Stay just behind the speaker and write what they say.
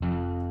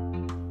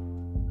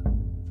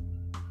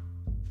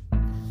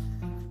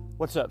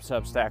What's up,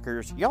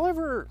 Substackers? Y'all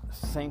ever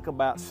think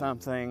about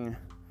something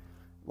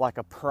like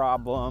a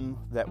problem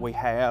that we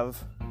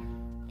have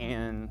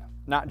in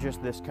not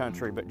just this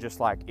country, but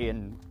just like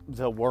in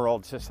the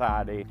world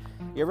society?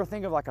 You ever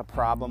think of like a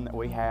problem that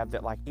we have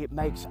that like it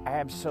makes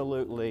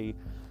absolutely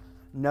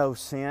no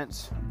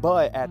sense,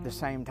 but at the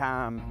same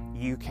time,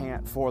 you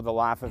can't for the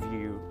life of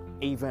you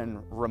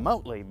even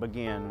remotely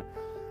begin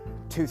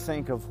to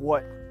think of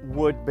what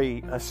would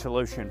be a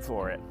solution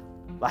for it?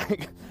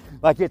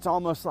 Like it's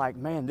almost like,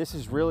 man, this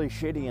is really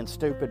shitty and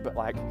stupid, but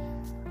like,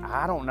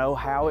 I don't know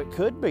how it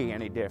could be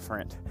any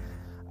different.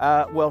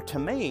 Well, to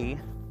me,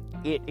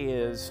 it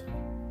is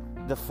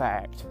the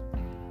fact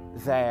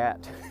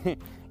that,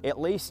 at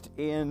least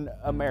in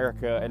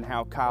America and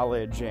how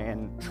college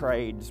and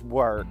trades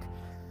work,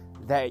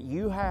 that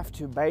you have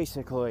to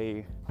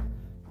basically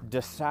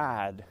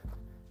decide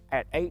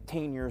at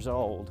 18 years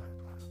old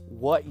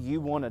what you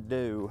want to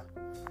do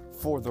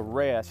for the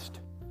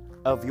rest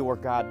of your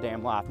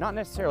goddamn life. Not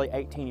necessarily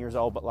 18 years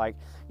old, but like,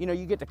 you know,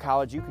 you get to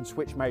college, you can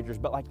switch majors,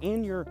 but like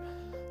in your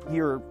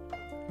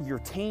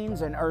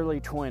teens and early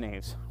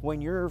 20s,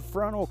 when your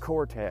frontal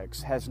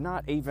cortex has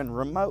not even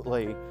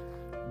remotely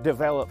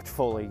developed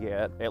fully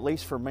yet, at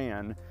least for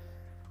men,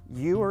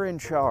 you are in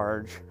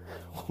charge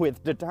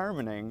with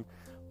determining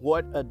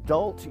what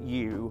adult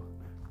you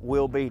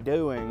will be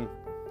doing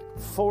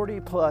 40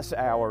 plus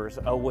hours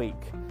a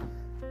week.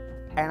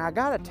 And I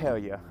gotta tell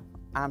you,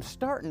 I'm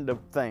starting to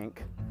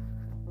think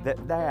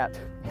that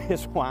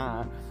is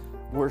why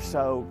we're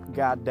so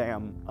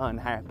goddamn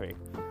unhappy.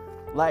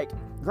 Like,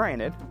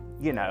 granted,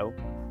 you know,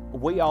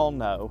 we all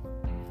know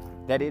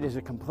that it is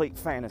a complete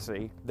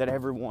fantasy that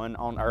everyone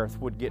on earth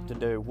would get to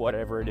do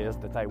whatever it is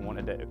that they want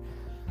to do.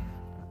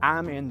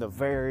 I'm in the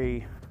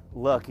very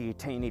lucky,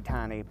 teeny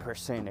tiny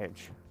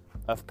percentage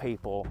of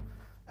people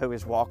who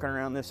is walking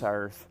around this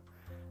earth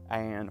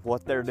and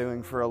what they're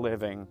doing for a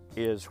living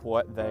is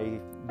what they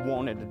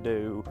wanted to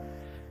do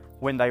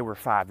when they were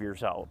 5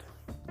 years old.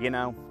 You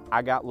know,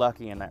 I got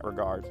lucky in that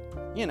regard.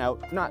 You know,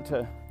 not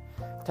to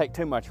take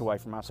too much away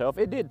from myself,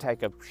 it did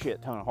take a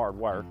shit ton of hard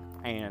work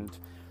and,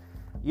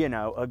 you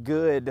know, a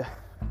good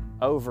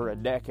over a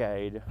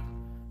decade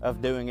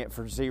of doing it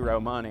for zero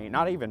money.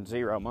 Not even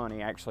zero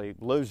money, actually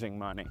losing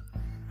money.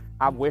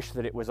 I wish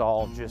that it was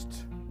all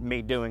just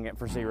me doing it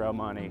for zero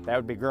money. That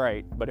would be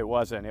great, but it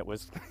wasn't. It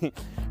was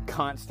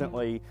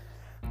constantly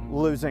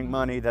losing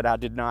money that I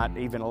did not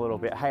even a little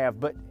bit have,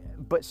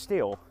 but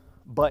still,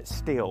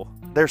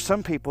 there's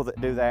some people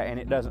that do that and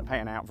it doesn't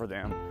pan out for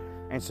them.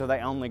 And so they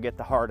only get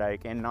the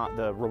heartache and not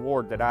the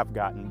reward that I've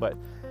gotten.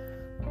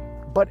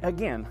 But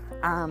again,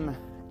 I'm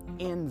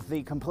in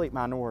the complete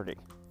minority.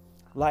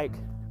 Like,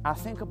 I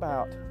think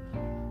about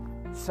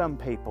some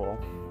people,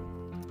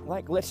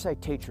 like let's say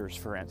teachers,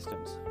 for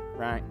instance,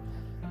 right?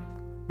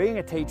 Being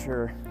a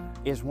teacher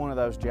is one of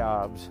those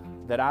jobs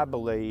that I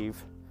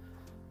believe,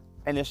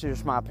 and this is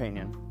just my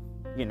opinion,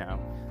 you know,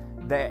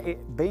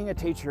 that being a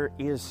teacher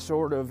is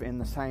sort of in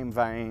the same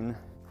vein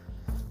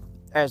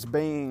as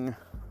being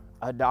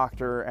a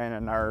doctor and a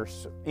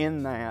nurse,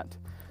 in that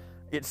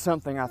it's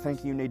something I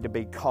think you need to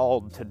be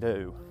called to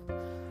do.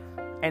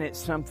 And it's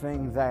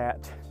something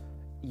that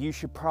you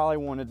should probably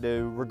want to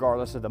do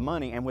regardless of the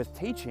money. And with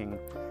teaching,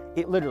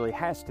 it literally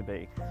has to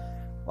be.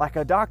 Like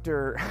a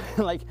doctor,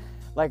 like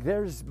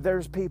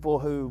there's people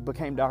who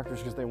became doctors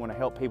because they want to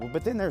help people,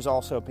 but then there's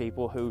also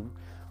people who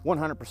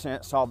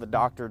 100% saw the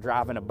doctor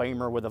driving a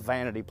Beamer with a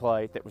vanity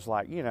plate that was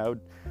like, you know,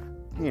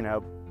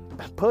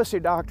 Pussy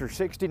Doctor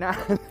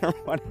 69 or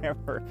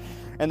whatever.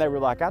 And they were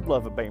like, I'd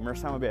love a Beamer,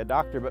 so I'm gonna be a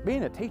doctor. But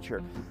being a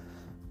teacher,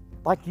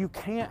 like, you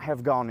can't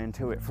have gone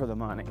into it for the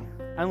money.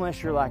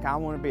 Unless you're like, I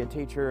want to be a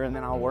teacher and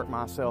then I'll work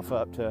myself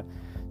up to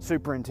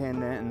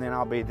superintendent and then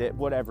I'll be that,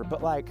 whatever.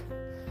 But like,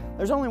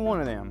 there's only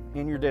one of them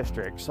in your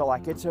district. So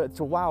like, it's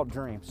a wild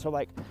dream. So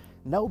like,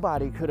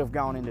 nobody could have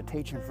gone into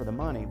teaching for the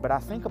money. But I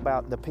think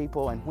about the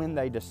people and when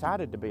they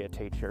decided to be a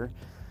teacher,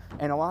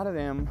 and a lot of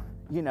them,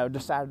 you know,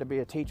 decided to be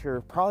a teacher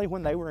probably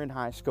when they were in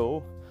high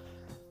school,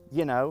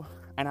 you know,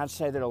 and I'd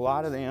say that a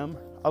lot of them,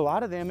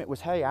 it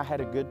was, hey, I had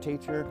a good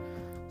teacher,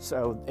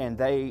 and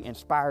they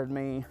inspired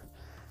me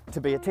to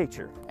be a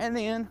teacher.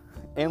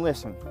 And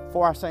listen,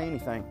 before I say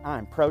anything,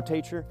 I'm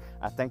pro-teacher.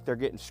 I think they're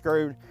getting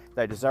screwed.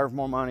 They deserve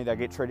more money. They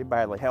get treated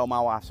badly. Hell, my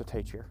wife's a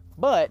teacher.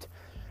 But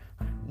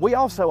we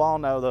also all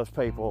know those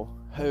people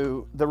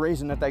who the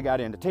reason that they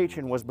got into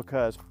teaching was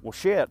because, well,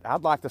 shit,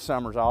 I'd like the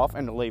summers off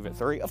and to leave at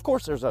 3. Of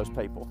course there's those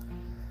people.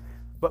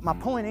 But my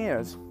point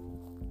is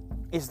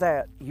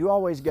that you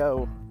always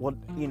go, well,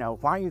 you know,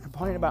 why are you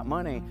complaining about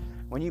money?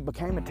 When you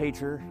became a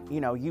teacher, you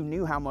know, you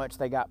knew how much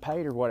they got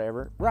paid or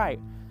whatever. Right.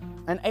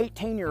 An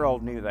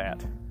 18-year-old knew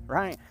that,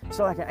 right?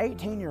 So like an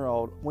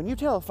 18-year-old, when you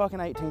tell a fucking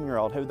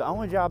 18-year-old who the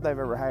only job they've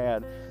ever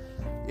had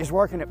is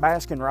working at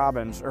Baskin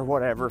Robbins or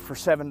whatever for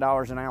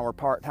 $7 an hour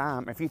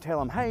part-time, if you tell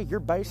them, hey, your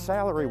base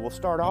salary will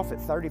start off at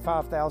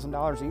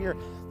 $35,000 a year,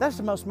 that's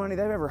the most money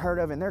they've ever heard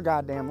of in their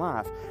goddamn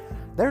life.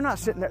 They're not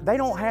sitting there, they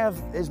don't have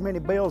as many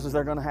bills as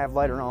they're going to have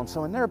later on.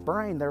 So in their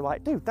brain, they're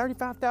like, dude,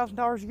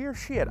 $35,000 a year,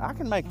 shit, I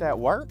can make that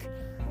work.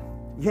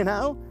 you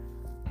know?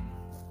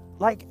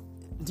 Like,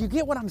 do you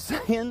get what I'm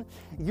saying?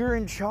 You're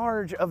in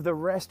charge of the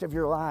rest of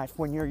your life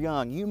when you're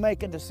young. You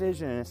make a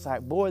decision and it's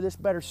like, boy, this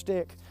better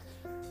stick.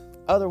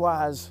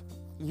 Otherwise,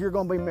 you're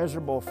going to be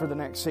miserable for the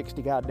next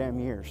 60 goddamn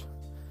years.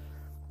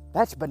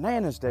 That's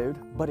bananas, dude.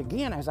 But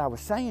again, as I was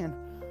saying,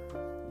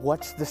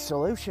 what's the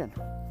solution?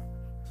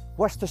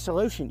 What's the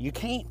solution? You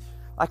can't,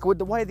 like with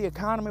the way the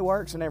economy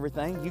works and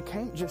everything, you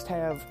can't just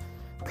have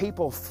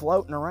people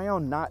floating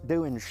around not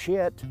doing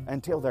shit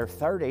until they're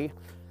 30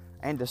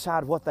 and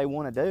decide what they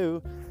want to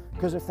do.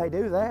 Because if they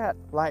do that,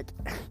 like,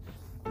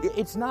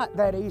 it's not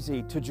that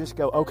easy to just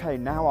go, okay,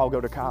 now I'll go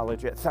to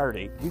college at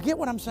 30. You get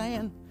what I'm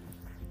saying?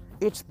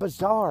 It's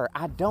bizarre.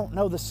 I don't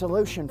know the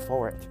solution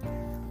for it.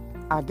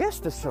 I guess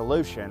the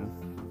solution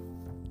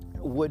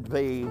would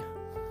be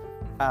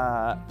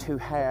to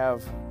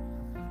have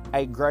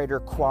a greater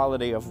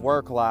quality of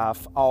work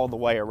life all the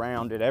way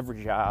around at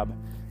every job.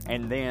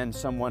 And then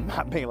someone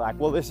might be like,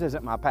 well, this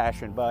isn't my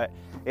passion, but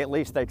at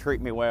least they treat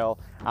me well.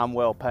 I'm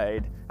well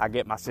paid. I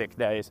get my sick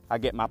days. I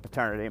get my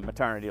paternity and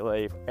maternity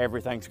leave.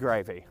 Everything's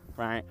gravy,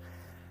 right?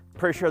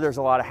 Pretty sure there's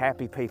a lot of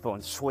happy people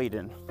in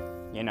Sweden,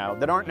 you know,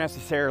 that aren't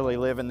necessarily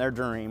living their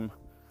dream.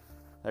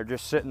 They're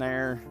just sitting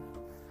there,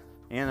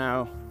 you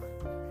know,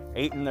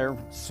 eating their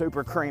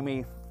super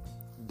creamy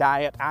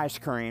diet ice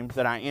cream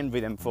that I envy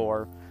them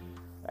for,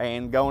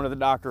 and going to the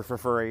doctor for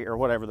free or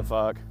whatever the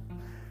fuck.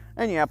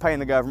 And yeah, paying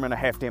the government a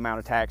hefty amount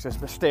of taxes,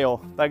 but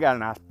still, they got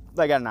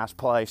a nice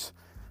place.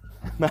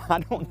 But I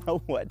don't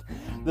know what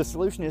the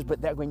solution is,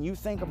 but that when you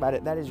think about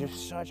it, that is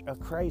just such a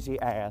crazy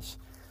ass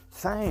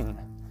thing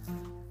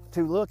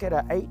to look at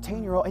an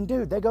 18-year-old, and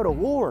dude, they go to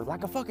war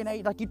like a fucking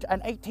an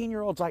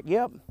 18-year-old's like,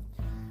 yep,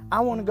 I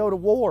want to go to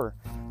war.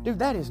 Dude,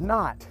 that is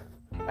not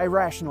a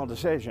rational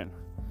decision.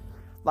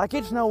 Like,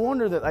 it's no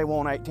wonder that they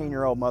want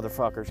 18-year-old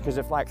motherfuckers, because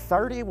if like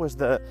 30 was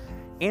the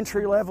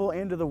entry level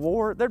into the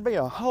war, there'd be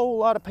a whole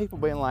lot of people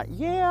being like,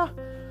 yeah,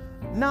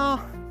 nah,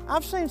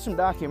 I've seen some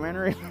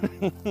documentaries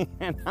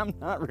and I'm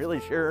not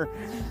really sure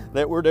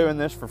that we're doing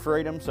this for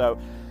freedom. So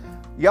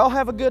y'all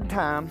have a good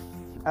time.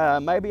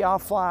 Maybe I'll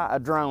fly a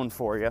drone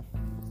for you.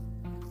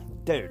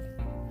 Dude,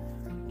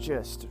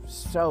 just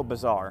so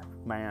bizarre,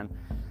 man.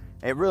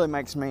 It really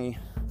makes me,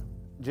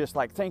 just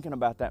like thinking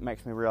about that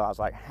makes me realize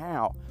like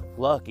how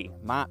lucky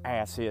my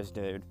ass is,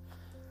 dude.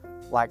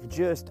 Like,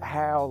 just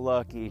how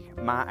lucky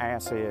my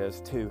ass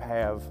is to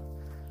have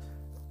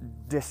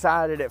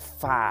decided at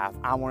 5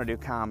 I want to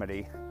do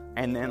comedy,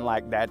 and then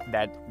like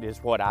that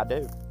is what I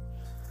do.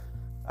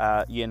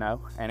 You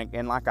know,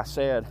 and like I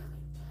said,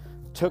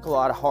 took a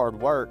lot of hard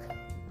work.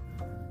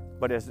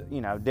 But as you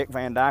know, Dick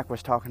Van Dyke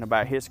was talking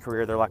about his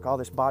career, they're like, all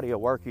this body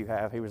of work you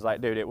have. He was like,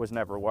 dude, it was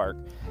never work.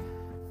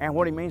 And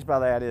what he means by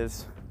that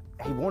is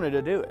he wanted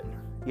to do it.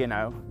 You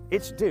know,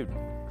 it's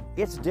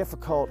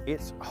difficult,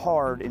 it's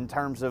hard in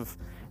terms of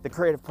the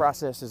creative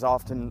process is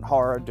often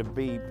hard to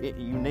be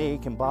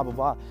unique and blah, blah,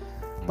 blah.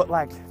 But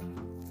like,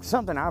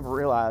 something I've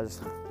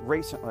realized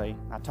recently,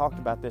 I talked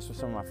about this with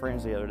some of my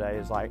friends the other day,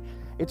 is like,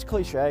 it's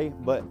cliche,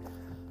 but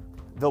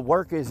the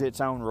work is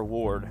its own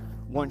reward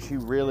once you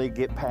really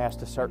get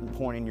past a certain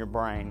point in your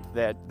brain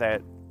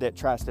that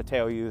tries to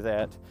tell you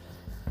that,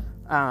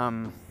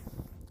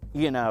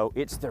 you know,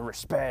 it's the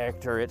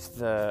respect or it's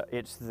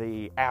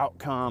the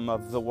outcome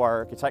of the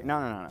work. It's like,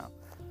 no.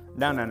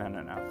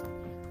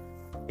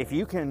 If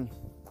you can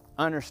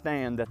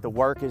understand that the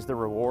work is the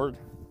reward,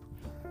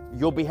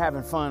 you'll be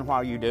having fun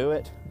while you do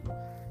it,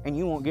 and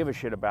you won't give a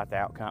shit about the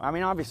outcome. I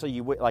mean, obviously,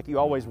 you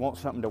always want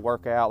something to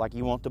work out. Like,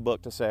 you want the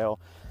book to sell,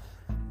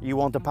 you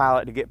want the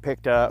pilot to get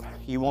picked up,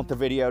 you want the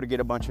video to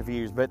get a bunch of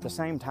views. But at the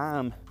same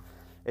time,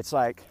 it's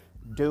like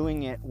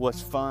doing it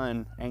was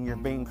fun, and you're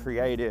being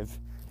creative,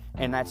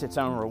 and that's its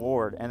own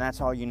reward, and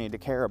that's all you need to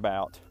care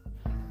about.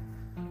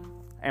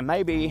 And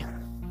maybe,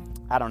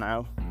 I don't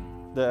know,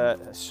 the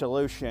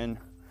solution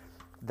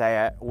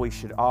that we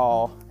should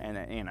all, and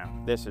you know,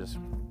 this is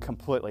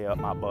completely up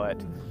my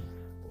butt,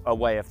 a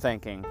way of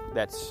thinking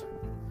that's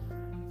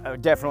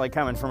definitely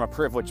coming from a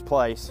privileged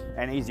place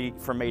and easy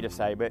for me to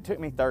say, but it took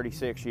me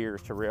 36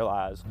 years to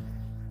realize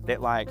that,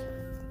 like,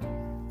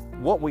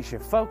 what we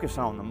should focus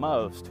on the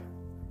most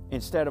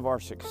instead of our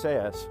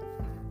success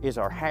is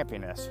our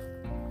happiness.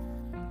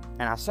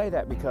 And I say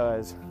that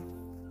because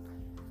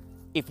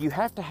if you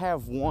have to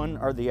have one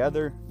or the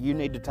other, you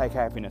need to take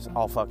happiness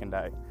all fucking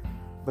day.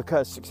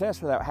 Because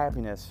success without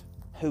happiness,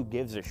 who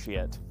gives a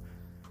shit?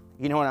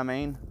 You know what I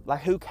mean?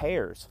 Like, who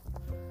cares?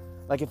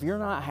 Like, if you're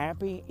not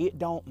happy, it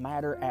don't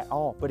matter at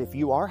all. But if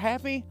you are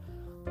happy,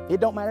 it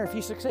don't matter if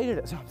you succeeded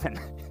at something.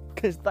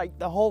 Because, like,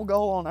 the whole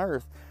goal on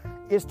earth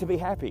is to be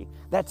happy.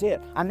 That's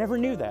it. I never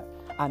knew that.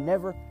 I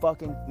never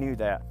fucking knew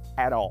that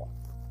at all.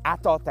 I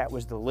thought that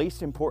was the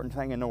least important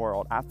thing in the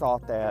world. I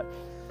thought that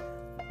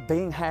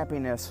being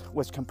happiness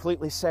was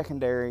completely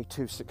secondary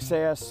to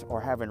success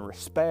or having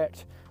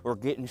respect or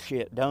getting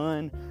shit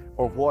done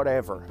or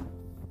whatever.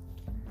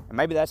 And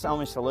maybe that's the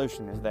only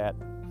solution, is that,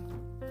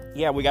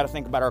 yeah, we got to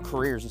think about our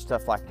careers and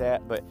stuff like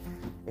that, but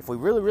if we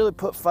really, really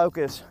put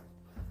focus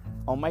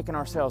on making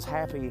ourselves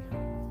happy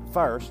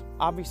first,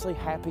 obviously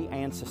happy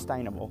and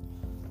sustainable,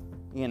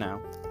 you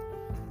know.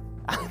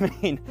 I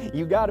mean,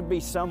 you got to be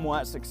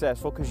somewhat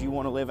successful because you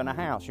want to live in a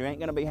house. You ain't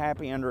going to be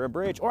happy under a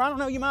bridge. Or I don't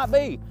know, you might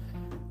be.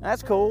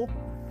 That's cool.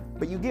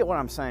 But you get what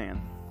I'm saying.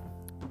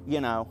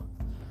 You know,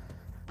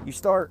 you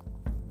start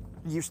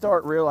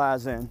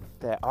realizing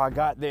that, oh, I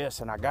got this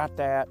and I got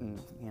that,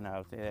 and, you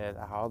know,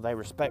 oh, they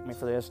respect me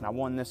for this and I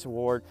won this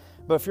award.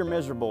 But if you're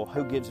miserable,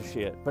 who gives a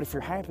shit? But if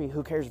you're happy,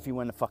 who cares if you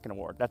win the fucking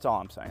award? That's all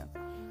I'm saying.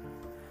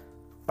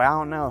 But I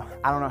don't know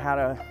how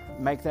to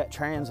make that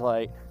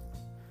translate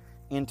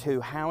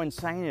into how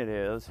insane it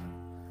is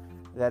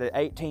that at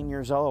 18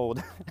 years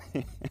old,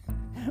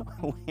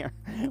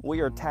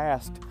 we are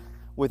tasked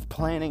with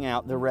planning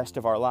out the rest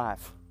of our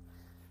life.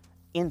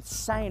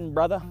 Insane,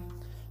 brother.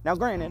 Now,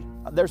 granted,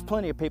 there's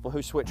plenty of people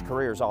who switch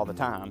careers all the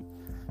time,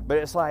 but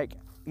it's like,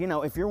 you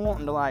know, if you're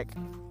wanting to, like,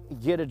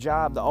 get a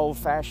job the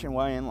old-fashioned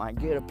way and, like,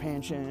 get a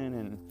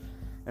pension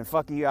and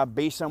fuck you, I'll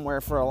be somewhere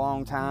for a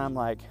long time,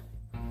 like,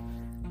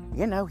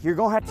 you know, you're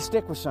going to have to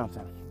stick with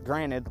something.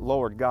 Granted,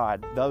 Lord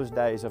God, those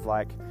days of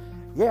like,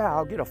 yeah,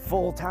 I'll get a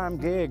full-time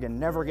gig and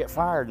never get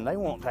fired and they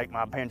won't take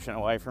my pension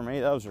away from me.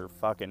 Those are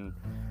fucking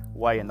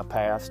way in the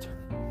past.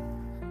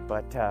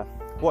 But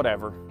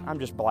whatever. I'm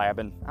just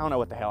blabbing. I don't know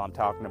what the hell I'm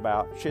talking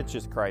about. Shit's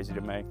just crazy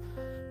to me.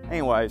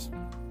 Anyways,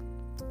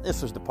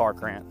 this was the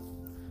park rant.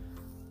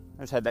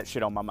 I just had that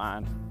shit on my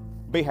mind.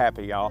 Be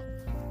happy, y'all.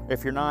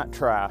 If you're not,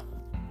 try.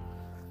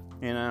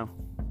 You know,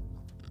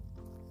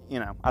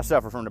 I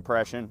suffer from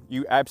depression.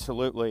 You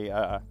absolutely...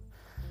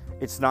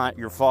 it's not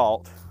your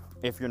fault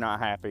if you're not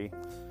happy.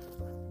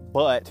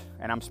 But,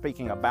 and I'm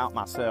speaking about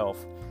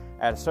myself,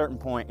 at a certain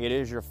point, it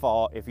is your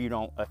fault if you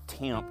don't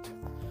attempt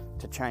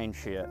to change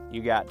shit.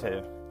 You got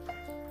to.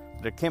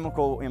 The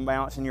chemical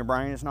imbalance in your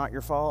brain is not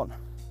your fault.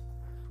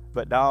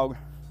 But dog,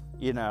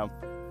 you know,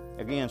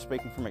 again,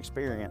 speaking from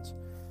experience,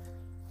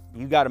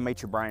 you got to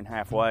meet your brain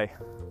halfway,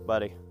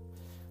 buddy.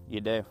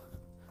 You do.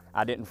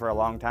 I didn't for a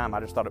long time. I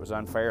just thought it was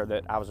unfair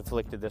that I was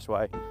afflicted this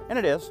way. And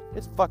it is.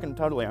 It's fucking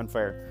totally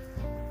unfair.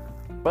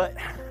 But,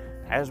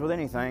 as with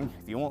anything,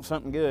 if you want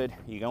something good,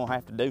 you're going to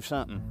have to do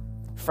something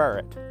for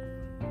it.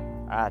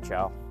 All right,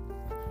 y'all.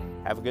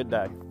 Have a good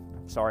day.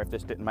 Sorry if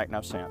this didn't make no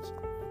sense.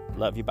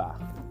 Love you, bye.